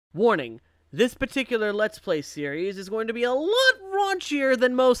Warning, this particular Let's Play series is going to be a lot raunchier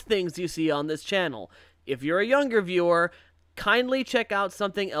than most things you see on this channel. If you're a younger viewer, kindly check out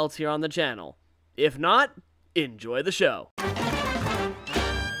something else here on the channel. If not, enjoy the show.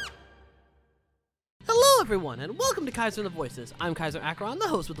 Hello everyone, and welcome to Kyzer and the Voices. I'm Kyzer Acheron, the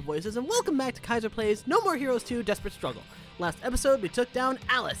host with the Voices, and welcome back to Kyzer Plays No More Heroes 2 Desperate Struggle. Last episode, we took down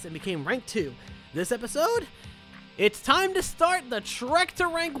Alice and became rank 2. This episode, it's time to start the trek to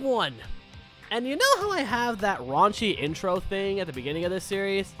rank 1. And you know how I have that raunchy intro thing at the beginning of this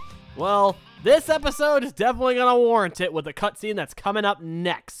series? Well, this episode is definitely gonna warrant it with the cutscene that's coming up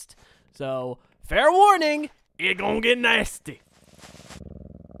next. So, fair warning, it's gonna get nasty.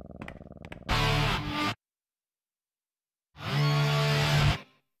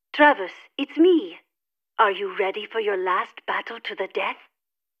 Travis, it's me. Are you ready for your last battle to the death?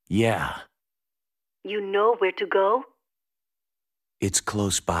 Yeah. You know where to go? It's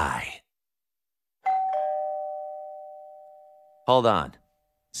close by. Hold on.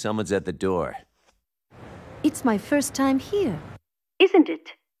 Someone's at the door. It's my first time here. Isn't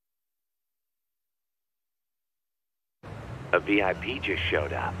it? A VIP just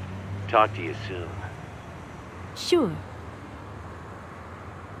showed up. Talk to you soon. Sure.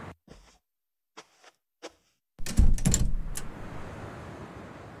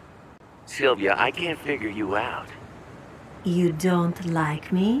 Sylvia, I can't figure you out. You don't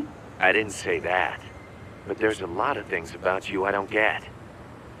like me? I didn't say that. But there's a lot of things about you I don't get.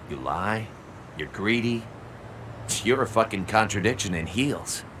 You lie. You're greedy. You're a fucking contradiction in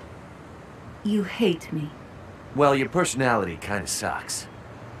heels. You hate me. Well, your personality kinda sucks.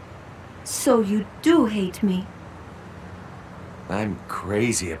 So you do hate me? I'm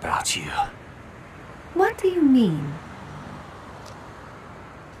crazy about you. What do you mean?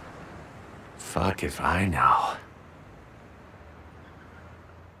 Fuck if I know.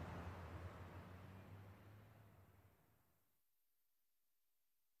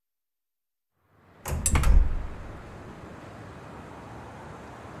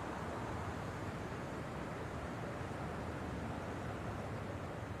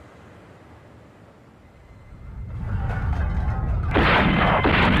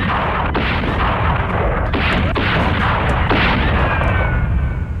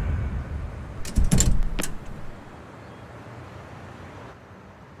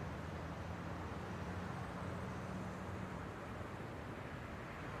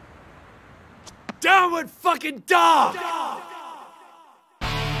 Downward fucking dog!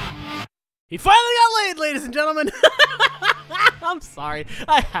 He finally got laid, ladies and gentlemen! I'm sorry,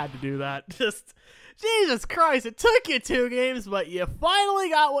 I had to do that. Just, Jesus Christ, it took you 2 games, but you finally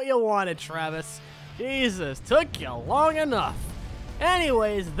got what you wanted, Travis. Jesus, took you long enough.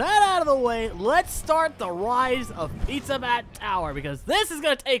 Anyways, that out of the way, let's start the rise of Pizza Bat Tower, because this is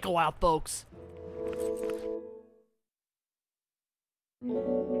gonna take a while, folks.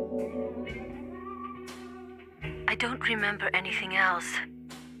 I don't remember anything else.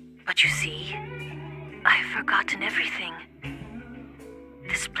 But you see, I've forgotten everything.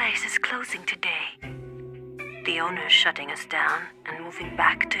 This place is closing today. The owner's shutting us down and moving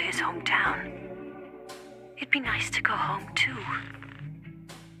back to his hometown. It'd be nice to go home too.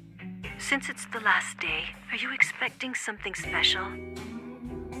 Since it's the last day, are you expecting something special?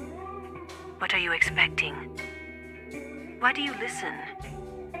 What are you expecting? Why do you listen?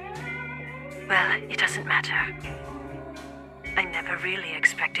 Well, it doesn't matter. I never really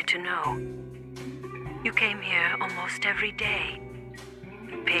expected to know. You came here almost every day.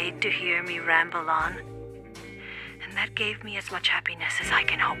 You paid to hear me ramble on. And that gave me as much happiness as I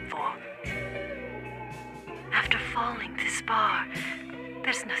can hope for. After falling this far,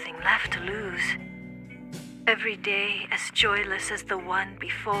 there's nothing left to lose. Every day as joyless as the one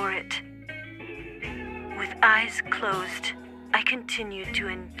before it. With eyes closed, I continue to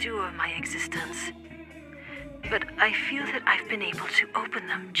endure my existence. But I feel that I've been able to open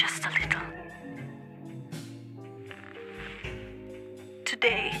them just a little.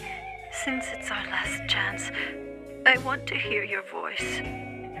 Today, since it's our last chance, I want to hear your voice.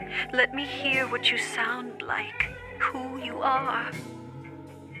 Let me hear what you sound like, who you are.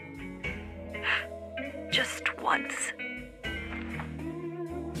 Just once.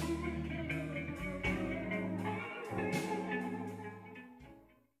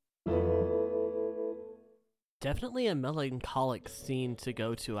 Definitely a melancholic scene to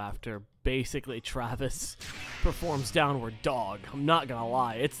go to after basically Travis performs Downward Dog. I'm not gonna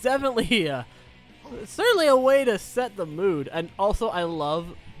lie. It's definitely certainly a way to set the mood. And also I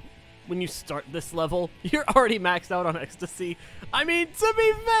love when you start this level, you're already maxed out on ecstasy. I mean, to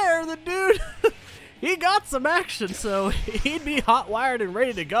be fair, the dude he got some action, so he'd be hot-wired and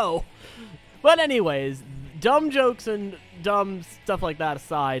ready to go. But anyways, dumb jokes and dumb stuff like that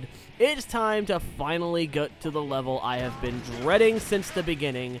aside, it's time to finally get to the level I have been dreading since the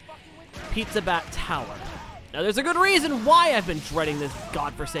beginning, Pizza Bat Tower. Now, there's a good reason why I've been dreading this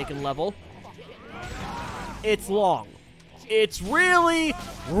godforsaken level. It's long. It's really,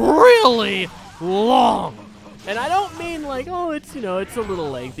 really long. And I don't mean like, oh, it's, you know, it's a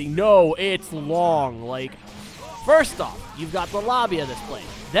little lengthy. No, it's long. Like, first off, you've got the lobby of this place.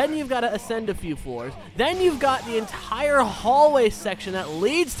 Then you've got to ascend a few floors. Then you've got the entire hallway section that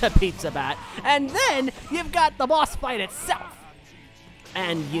leads to Pizza Bat. And then you've got the boss fight itself.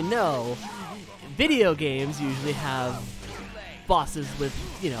 And you know, video games usually have bosses with,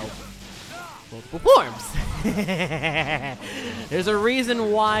 you know, multiple forms. There's a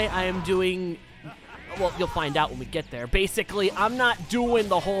reason why I am doing, well, you'll find out when we get there. Basically, I'm not doing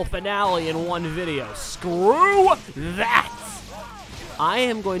the whole finale in one video. Screw that! I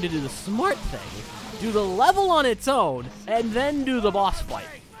am going to do the smart thing, do the level on its own, and then do the boss fight.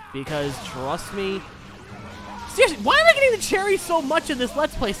 Because, trust me, seriously, why am I getting the cherries so much in this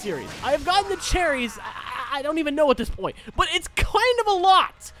Let's Play series? I have gotten the cherries, I don't even know at this point, but it's kind of a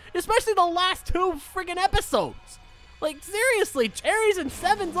lot, especially the last 2 friggin' episodes. Like, seriously, cherries and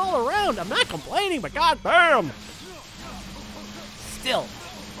 7s all around. I'm not complaining, but goddamn. Still,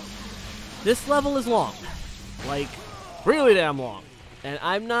 this level is long, like, really damn long, and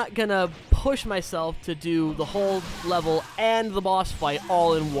I'm not gonna push myself to do the whole level and the boss fight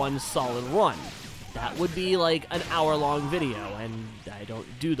all in one solid run. That would be like an hour-long video, and I don't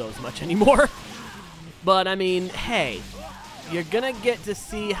do those much anymore. But, I mean, hey, you're gonna get to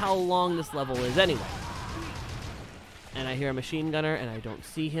see how long this level is anyway. And I hear a machine gunner, and I don't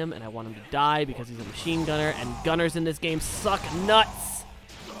see him, and I want him to die because he's a machine gunner, and gunners in this game suck nuts.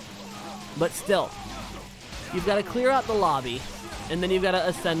 But still, you've got to clear out the lobby, and then you've got to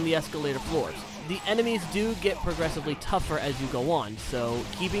ascend the escalator floors. The enemies do get progressively tougher as you go on, so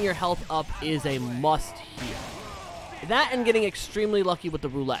keeping your health up is a must here. That and getting extremely lucky with the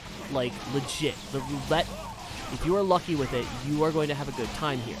roulette. Like, legit. The roulette, if you are lucky with it, you are going to have a good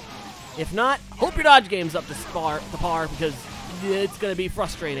time here. If not, hope your dodge game's up to par, because it's going to be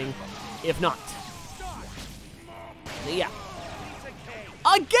frustrating if not. Yeah.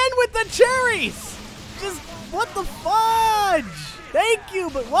 Again with the cherries! Just, what the fudge? Thank you,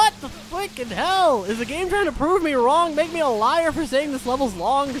 but what the freaking hell? Is the game trying to prove me wrong? Make me a liar for saying this level's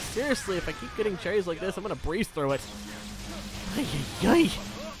long? Seriously, if I keep getting cherries like this, I'm gonna breeze through it.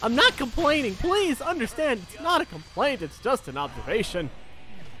 I'm not complaining. Please understand, it's not a complaint, it's just an observation.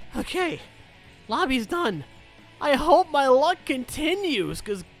 Okay, lobby's done. I hope my luck continues,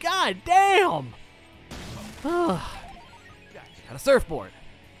 because goddamn. Got a surfboard,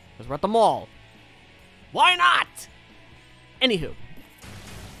 because we're at the mall. Why not? Anywho,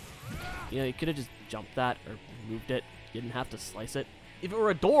 you know, you could have just jumped that or moved it. You didn't have to slice it. If it were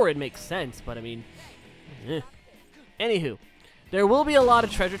a door, it'd make sense, but I mean, Anywho, there will be a lot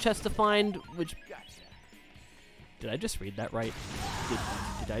of treasure chests to find, which... Did I just read that right?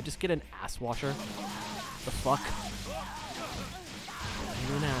 Did I just get an ass washer? The fuck?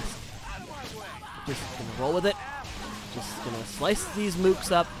 I'm an ass. Just gonna roll with it. Just gonna slice these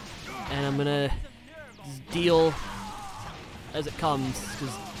mooks up, and I'm gonna just deal as it comes,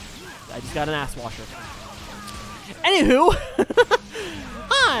 because I just got an ass washer. Anywho,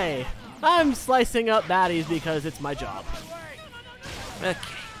 hi! I'm slicing up baddies because it's my job. Okay.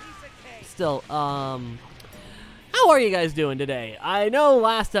 Still, how are you guys doing today? I know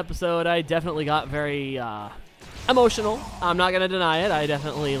last episode I definitely got very, emotional. I'm not gonna deny it. I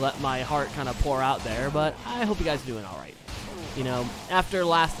definitely let my heart kind of pour out there, but I hope you guys are doing alright. You know, after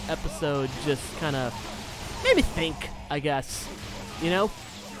last episode just kind of made me think, I guess, you know?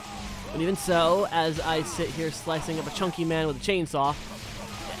 But even so, as I sit here slicing up a chunky man with a chainsaw,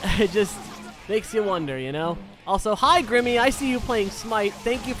 it just makes you wonder, you know? Also, hi Grimmy, I see you playing Smite.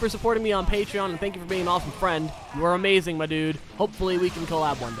 Thank you for supporting me on Patreon, and thank you for being an awesome friend. You are amazing, my dude. Hopefully we can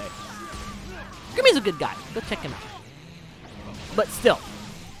collab one day. Grimmy's a good guy. Go check him out. But still,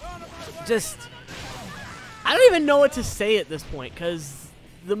 just... I don't even know what to say at this point, because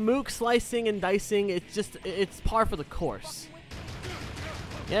the mook slicing and dicing, it's par for the course.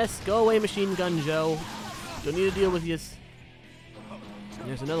 Yes, go away, Machine Gun Joe. Don't need to deal with yous. And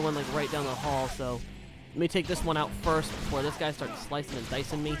there's another one like right down the hall, so let me take this one out first before this guy starts slicing and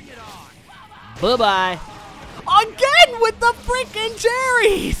dicing me. Bye-bye. Again with the freaking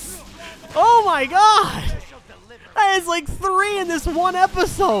cherries! Oh my god! That is like 3 in this one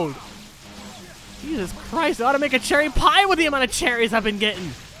episode. Jesus Christ, I ought to make a cherry pie with the amount of cherries I've been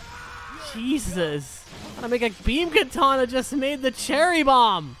getting. Jesus. Gotta make a beam katana just made the cherry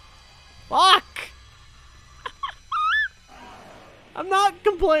bomb. Fuck. I'm not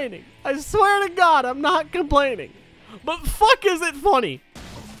complaining. I swear to God, I'm not complaining. But fuck is it funny.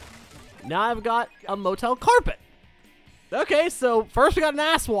 Now I've got a motel carpet. Okay, so first we got an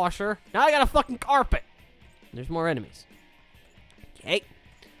ass washer. Now I got a fucking carpet. There's more enemies. Okay.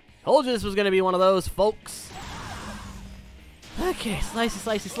 Told you this was gonna be one of those, folks. Okay, slicey,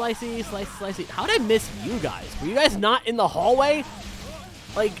 slicey, slicey, slicey, slicey. How did I miss you guys? Were you guys not in the hallway?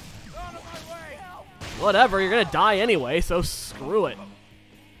 Like, whatever, you're gonna die anyway, so screw it.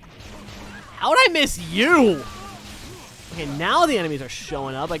 How did I miss you? Okay, now the enemies are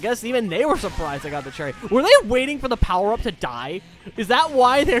showing up. I guess even they were surprised I got the cherry. Were they waiting for the power-up to die? Is that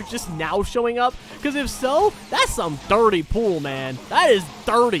why they're just now showing up? Because if so, that's some dirty pool, man. That is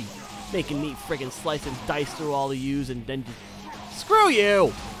dirty. Making me freaking slice and dice through all the U's and then just... Screw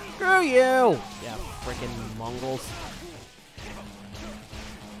you! Screw you! Yeah, freaking Mongols.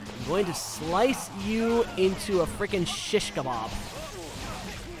 I'm going to slice you into a freaking shish kebab.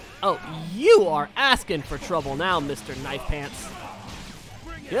 Oh, you are asking for trouble now, Mr. Knife Pants.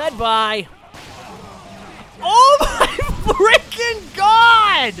 Goodbye. Oh my freaking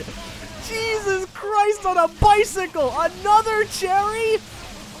God! Jesus Christ on a bicycle! Another cherry?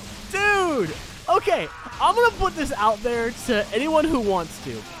 Dude! Okay, I'm gonna put this out there to anyone who wants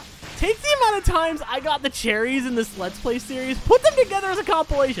to. Take the amount of times I got the cherries in this Let's Play series, put them together as a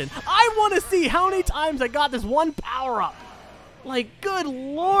compilation. I want to see how many times I got this one power-up. Like, good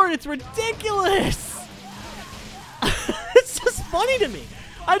lord, it's ridiculous. It's just funny to me.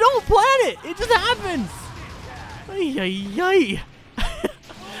 I don't plan it. It just happens. Ay, ay, ay.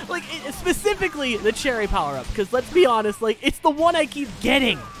 Like, specifically the cherry power-up, because let's be honest, like, it's the one I keep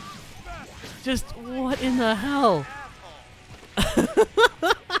getting. Just, what in the hell?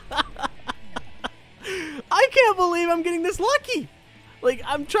 I can't believe I'm getting this lucky. Like,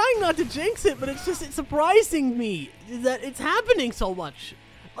 I'm trying not to jinx it, but it's surprising me that it's happening so much.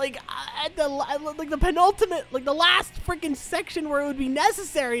 Like, at the penultimate, like the last freaking section where it would be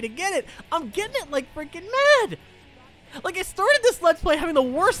necessary to get it, I'm getting it like freaking mad. Like, I started this Let's Play having the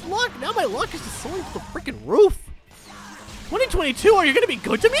worst luck. Now my luck is just soaring to the freaking roof. 2022, are you gonna be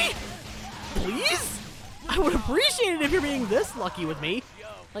good to me? Please? I would appreciate it if you're being this lucky with me.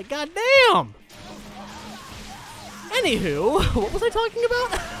 Like, goddamn. Anywho, what was I talking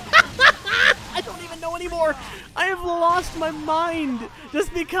about? I don't even know anymore. I have lost my mind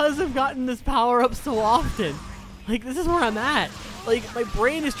just because I've gotten this power up so often. Like, this is where I'm at. Like, my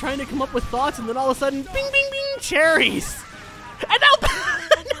brain is trying to come up with thoughts, and then all of a sudden, bing, bing, bing, cherries. And now,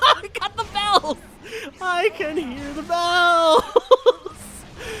 now I got the bells. I can hear the bells.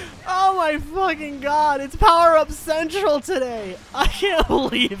 Oh my fucking God, it's Power Up Central today. I can't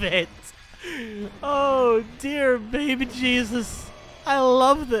believe it. Oh dear baby Jesus. I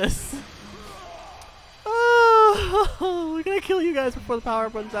love this. Oh, we're gonna kill you guys before the power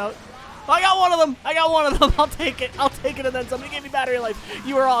up runs out. Oh, I got one of them. I got one of them. I'll take it. I'll take it and then somebody give me battery life.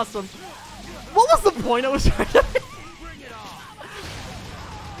 You are awesome. What was the point I was trying to make?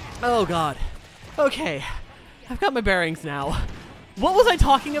 Oh God. Okay. I've got my bearings now. What was I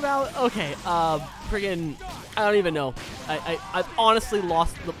talking about? Okay, friggin', I don't even know. I've honestly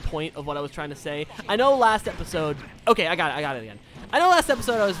lost the point of what I was trying to say. I know last episode, okay, I got it again. I know last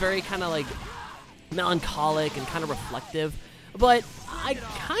episode I was very kind of like melancholic and kind of reflective, but I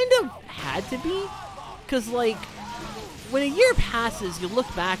kind of had to be, because like, when a year passes, you look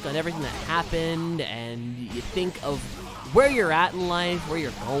back on everything that happened, and you think of where you're at in life, where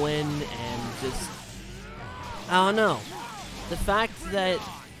you're going, and just, I don't know. The fact that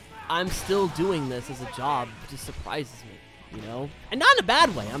I'm still doing this as a job just surprises me, you know? And not in a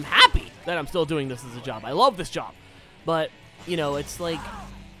bad way. I'm happy that I'm still doing this as a job. I love this job. But, you know, it's like,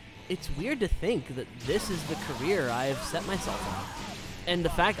 it's weird to think that this is the career I've set myself on. And the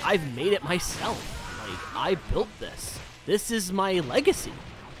fact I've made it myself. Like, I built this. This is my legacy.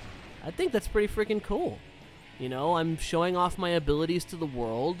 I think that's pretty freaking cool. You know, I'm showing off my abilities to the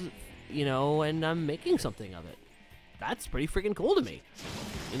world, you know, and I'm making something of it. That's pretty freaking cool to me.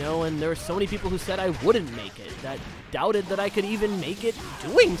 You know, and there were so many people who said I wouldn't make it, that doubted that I could even make it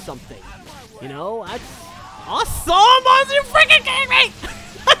doing something. You know, that's awesome! Are you freaking kidding me?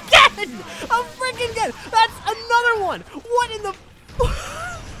 Again! I'm freaking again! That's another one! What in the...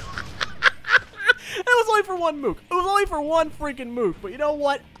 It was only for one mook. It was only for one freaking mook. But you know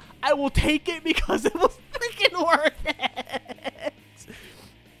what? I will take it because it was freaking worth it.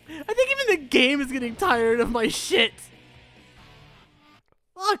 I think even the game is getting tired of my shit.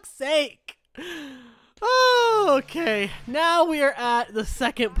 Fuck's sake. Okay, now we are at the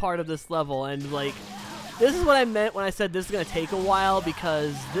second part of this level, and like, this is what I meant when I said this is going to take a while,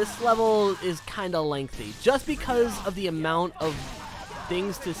 because this level is kind of lengthy, just because of the amount of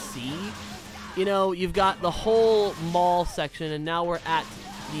things to see. You know, you've got the whole mall section, and now we're at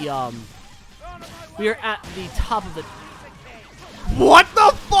the top of the... What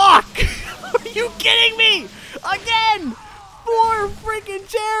the fuck? Are you kidding me? Again! 4 freaking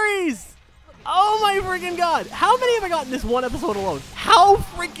cherries! Oh my freaking god! How many have I gotten this one episode alone? How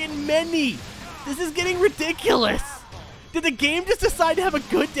freaking many? This is getting ridiculous. Did the game just decide to have a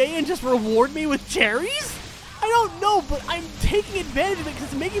good day and just reward me with cherries? I don't know, but I'm taking advantage of it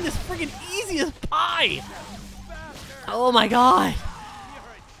because it's making this freaking easy as pie. Oh my god.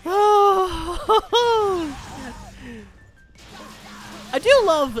 Oh. I do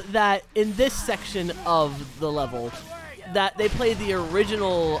love that in this section of the level that they played the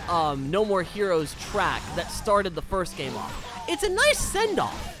original No More Heroes track that started the first game off. It's a nice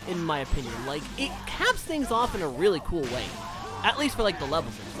send-off, in my opinion. Like, it caps things off in a really cool way. At least for, like, the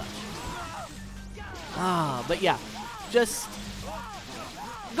levels and such. But yeah, just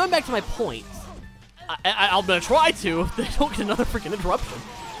going back to my point. I'm gonna try to if they don't get another freaking interruption.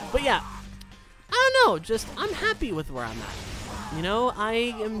 But yeah, I don't know, just I'm happy with where I'm at. You know,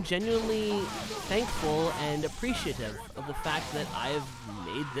 I am genuinely thankful and appreciative of the fact that I've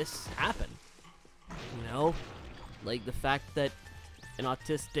made this happen. You know, like the fact that an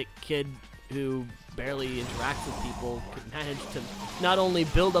autistic kid who barely interacts with people could manage to not only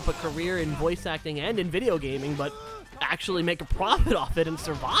build up a career in voice acting and in video gaming, but actually make a profit off it and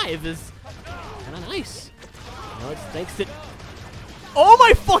survive is kind of nice. You know, it's thanks to... Oh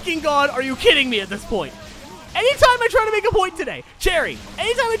my fucking god, are you kidding me at this point? Anytime I try to make a point today, cherry.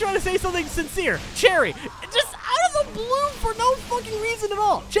 Anytime I try to say something sincere, cherry. Just out of the blue for no fucking reason at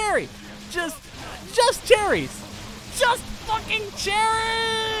all. Cherry. Just cherries. Just fucking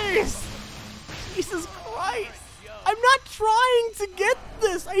cherries. Jesus Christ. I'm not trying to get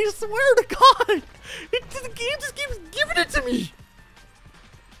this. I swear to God. The game just keeps giving it to me.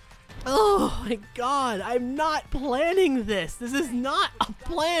 Oh my god. I'm not planning this. This is not a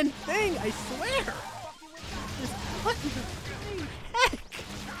planned thing. I swear. What in the heck?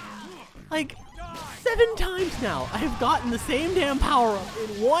 Like, 7 times now I have gotten the same damn power-up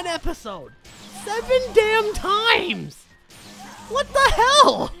in one episode. 7 damn times! What the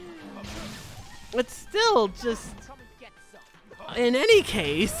hell? It's still just... In any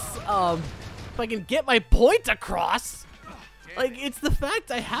case, if I can get my point across, like, it's the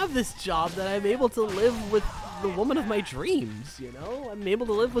fact I have this job that I'm able to live with the woman of my dreams, you know? I'm able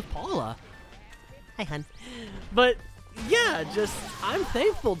to live with Paula. Hi, hun. But, yeah, just, I'm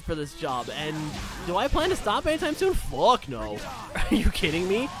thankful for this job, and do I plan to stop anytime soon? Fuck no. Are you kidding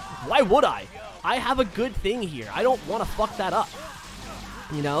me? Why would I? I have a good thing here. I don't want to fuck that up.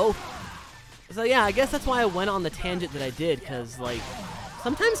 You know? So, yeah, I guess that's why I went on the tangent that I did, because, like,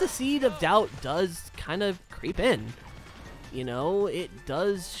 sometimes the seed of doubt does kind of creep in. You know, it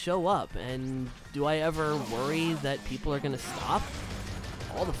does show up, and do I ever worry that people are going to stop?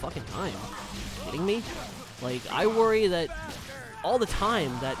 All the fucking time. Kidding me? Like, I worry that all the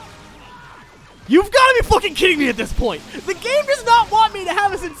time that... You've got to be fucking kidding me at this point! The game does not want me to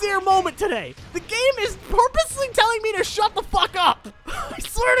have a sincere moment today! The game is purposely telling me to shut the fuck up! I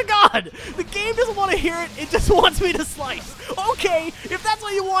swear to God! The game doesn't want to hear it, it just wants me to slice! Okay, if that's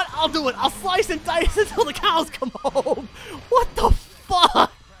what you want, I'll do it! I'll slice and dice until the cows come home! What the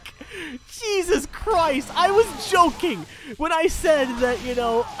fuck? Jesus Christ, I was joking when I said that, you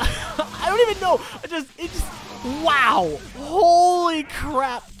know, I don't even know, wow, holy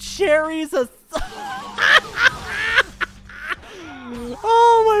crap, cherries,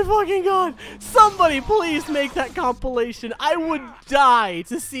 oh my fucking god, somebody please make that compilation. I would die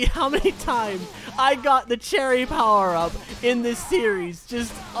to see how many times I got the cherry power up in this series,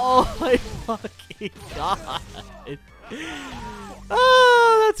 just, oh my fucking god.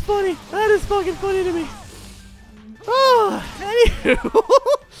 Oh, that's funny. That is fucking funny to me. Oh, anywho.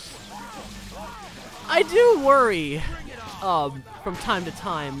 I do worry, from time to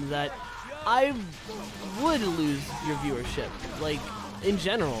time that I would lose your viewership. Like, in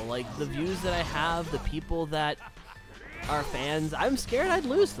general, like, the views that I have, the people that are fans, I'm scared I'd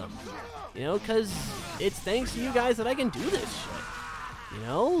lose them. You know, because it's thanks to you guys that I can do this shit. You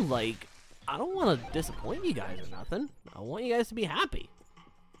know, like... I don't want to disappoint you guys or nothing. I want you guys to be happy.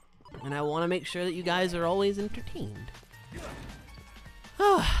 And I want to make sure that you guys are always entertained.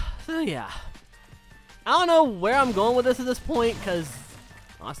 So yeah. I don't know where I'm going with this at this point, because,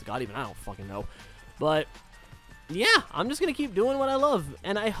 honest to God, even I don't fucking know. But, yeah, I'm just going to keep doing what I love.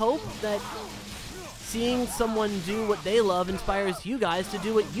 And I hope that seeing someone do what they love inspires you guys to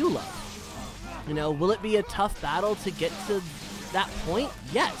do what you love. You know, will it be a tough battle to get to that point?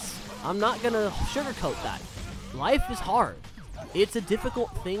 Yes. I'm not gonna sugarcoat that. Life is hard. It's a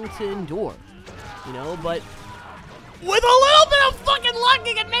difficult thing to endure, you know, but with a little bit of fucking luck,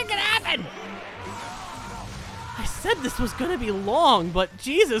 you can make it happen! I said this was gonna be long, but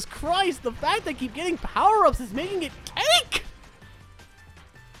Jesus Christ, the fact that I keep getting power-ups is making it cake!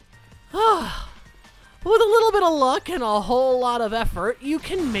 With a little bit of luck and a whole lot of effort, you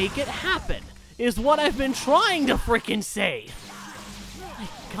can make it happen, is what I've been trying to frickin' say. My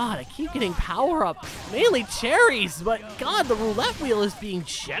God, I keep getting power-ups, mainly cherries, but God, the roulette wheel is being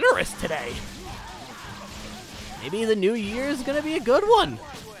generous today. Maybe the new year is gonna be a good one.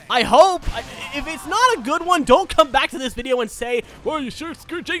 I hope. If it's not a good one, don't come back to this video and say, well, you sure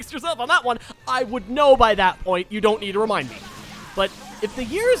jinxed yourself on that one. I would know by that point. You don't need to remind me. But if the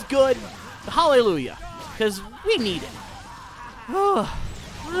year is good, hallelujah, because we need it. Oh,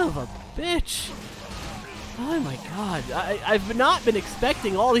 son of a bitch. Oh my God. I've not been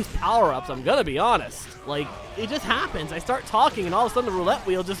expecting all these power-ups, I'm gonna be honest. Like, it just happens. I start talking and all of a sudden the roulette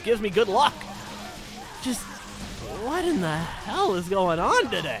wheel just gives me good luck. Just, what in the hell is going on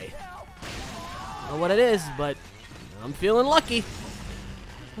today? I don't know what it is, but I'm feeling lucky.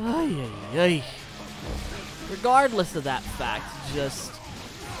 Ay, ay, ay. Regardless of that fact, just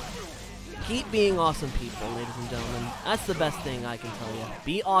keep being awesome people, ladies and gentlemen. That's the best thing I can tell you.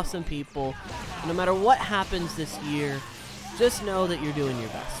 Be awesome people. No matter what happens this year, just know that you're doing your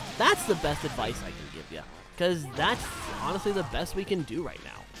best. That's the best advice I can give you, because that's honestly the best we can do right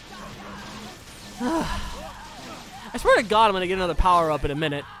now. I swear to God I'm going to get another power-up in a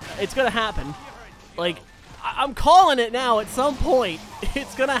minute. It's going to happen. Like, I'm calling it now. At some point,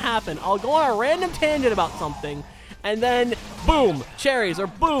 it's going to happen. I'll go on a random tangent about something, and then, boom, cherries, or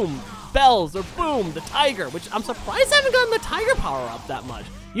boom, bells, or boom, the tiger, which I'm surprised I haven't gotten the tiger power-up that much.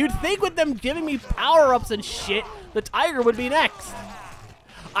 You'd think with them giving me power-ups and shit, the tiger would be next.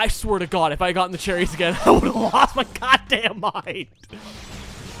 I swear to God, if I had gotten the cherries again, I would have lost my goddamn mind.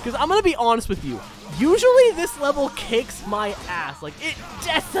 Because I'm going to be honest with you. Usually this level kicks my ass. Like, it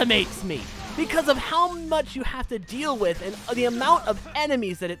decimates me because of how much you have to deal with and the amount of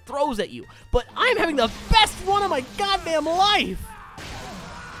enemies that it throws at you. But I'm having the best run of my goddamn life.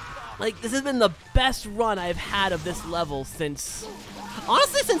 Like, this has been the best run I've had of this level since,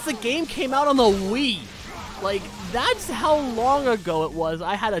 honestly, since the game came out on the Wii. Like, that's how long ago it was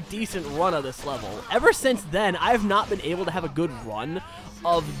I had a decent run of this level. Ever since then, I have not been able to have a good run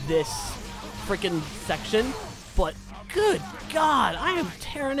of this freaking section, but good God, I am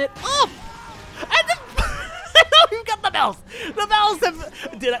tearing it up! And we've got the bells! The bells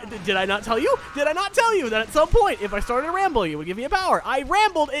have... Did I not tell you? Did I not tell you that at some point, if I started to ramble, it would give me a power? I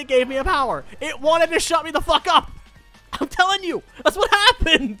rambled, it gave me a power. It wanted to shut me the fuck up! I'm telling you, that's what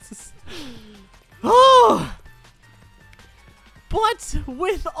happens! Oh! But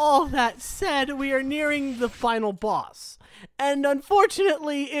with all that said, we are nearing the final boss. And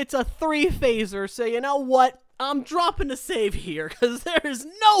unfortunately, it's a 3-phaser, so you know what? I'm dropping the save here, because there is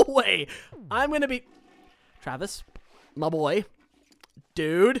no way I'm going to be... Travis, my boy,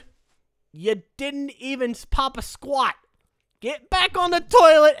 dude, you didn't even pop a squat. Get back on the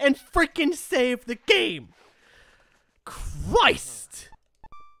toilet and freaking save the game. Christ!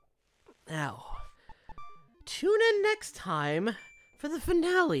 Now, tune in next time for the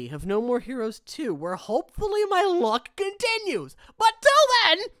finale of No More Heroes 2, where hopefully my luck continues. But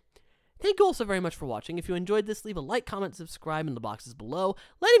till then, thank you all so very much for watching. If you enjoyed this, leave a like, comment, subscribe in the boxes below,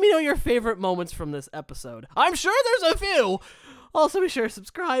 letting me know your favorite moments from this episode. I'm sure there's a few. Also, be sure to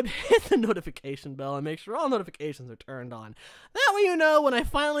subscribe, hit the notification bell, and make sure all notifications are turned on. That way you know when I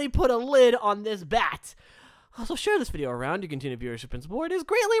finally put a lid on this bat. Also, share this video around. Your continued viewership and support is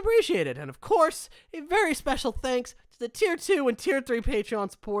greatly appreciated. And of course, a very special thanks to the Tier 2 and Tier 3 Patreon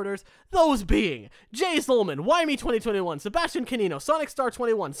supporters, those being Jay Zolman, Wyme2021, Sebastian Canino, Sonic Star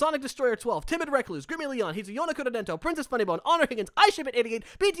 21, Sonic Destroyer 12, Timid Recluse, Grimmy Leon, Hizuyona Kudadento, Princess Funnybone, Honor Higgins, iShip88,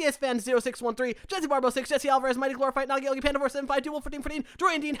 BTS Fan 0613, Jesse Barbo 6, Jesse Alvarez, Mighty Glorified, Nagi Yogi Panda 475, Dual 1414,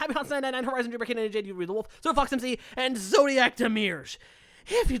 Dorian Dean, Happy Hans 999, Horizon Dreamer, Kanan JD Read the Wolf, Zero Fox MC, and Zodiac Demirge.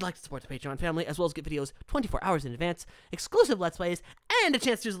 If you'd like to support the Patreon family, as well as get videos 24 hours in advance, exclusive Let's Plays, and a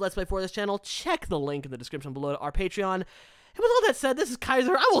chance to use a Let's Play for this channel, check the link in the description below to our Patreon. And with all that said, this is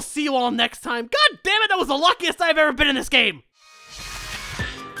Kyzer. I will see you all next time. God damn it, that was the luckiest I've ever been in this game!